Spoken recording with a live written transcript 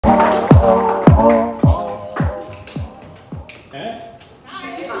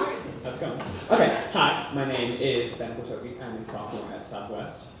is Ben Portoki. I'm a sophomore at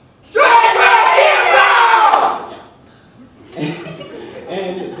Southwest. Yeah.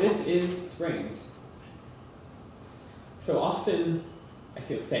 And this is Springs. So often, I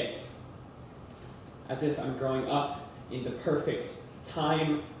feel safe, as if I'm growing up in the perfect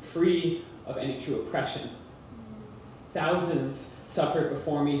time, free of any true oppression. Thousands suffered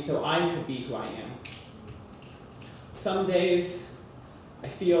before me so I could be who I am. Some days, I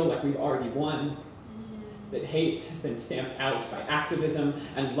feel like we've already won, that hate has been stamped out by activism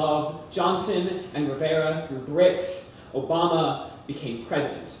and love. Johnson and Rivera threw bricks. Obama became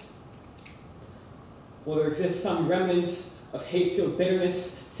president. While there exists some remnants of hate-filled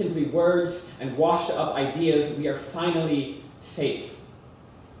bitterness, simply words and washed-up ideas, we are finally safe.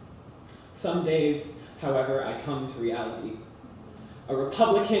 Some days, however, I come to reality. A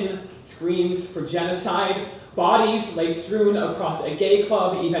Republican screams for genocide. Bodies lay strewn across a gay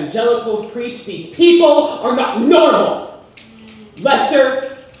club. Evangelicals preach these people are not normal.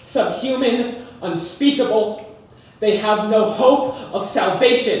 Lesser, subhuman, unspeakable. They have no hope of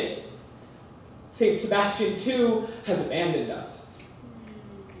salvation. St. Sebastian, too, has abandoned us.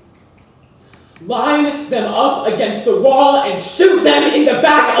 Line them up against the wall and shoot them in the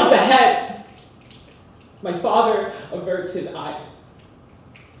back of the head. My father averts his eyes.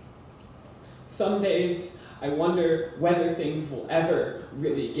 Some days, I wonder whether things will ever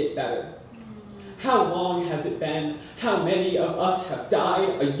really get better. How long has it been? How many of us have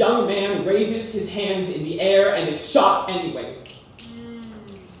died? A young man raises his hands in the air and is shot anyways.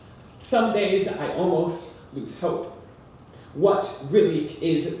 Some days I almost lose hope. What really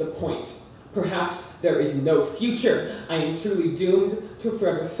is the point? Perhaps there is no future. I am truly doomed to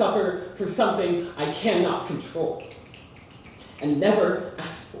forever suffer for something I cannot control and never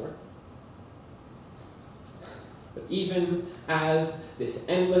ask for. But even as this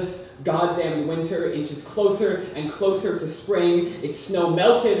endless goddamn winter inches closer and closer to spring, its snow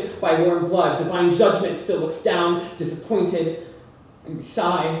melted by warm blood, divine judgment still looks down, disappointed, and we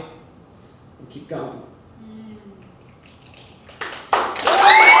sigh and keep going.